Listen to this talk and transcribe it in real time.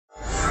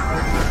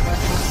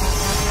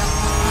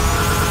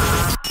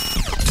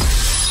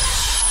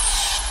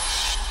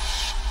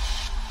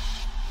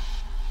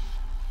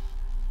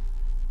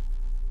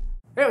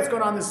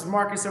going on? This is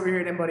Marcus over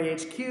here at Embody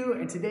HQ,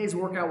 and today's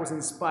workout was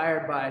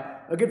inspired by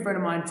a good friend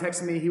of mine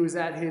texted me. He was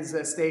at his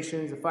station.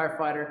 He's a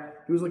firefighter.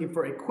 He was looking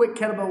for a quick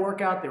kettlebell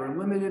workout. They were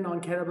limited on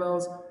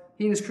kettlebells.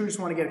 He and his crew just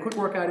want to get a quick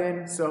workout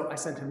in, so I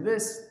sent him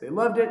this. They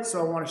loved it,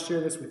 so I want to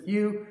share this with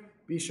you.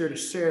 Be sure to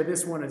share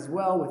this one as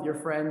well with your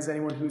friends,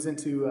 anyone who's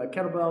into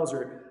kettlebells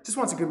or just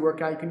wants a good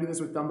workout. You can do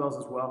this with dumbbells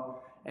as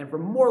well. And for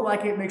more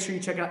like it, make sure you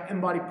check out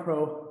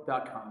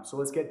embodypro.com. So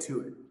let's get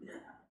to it.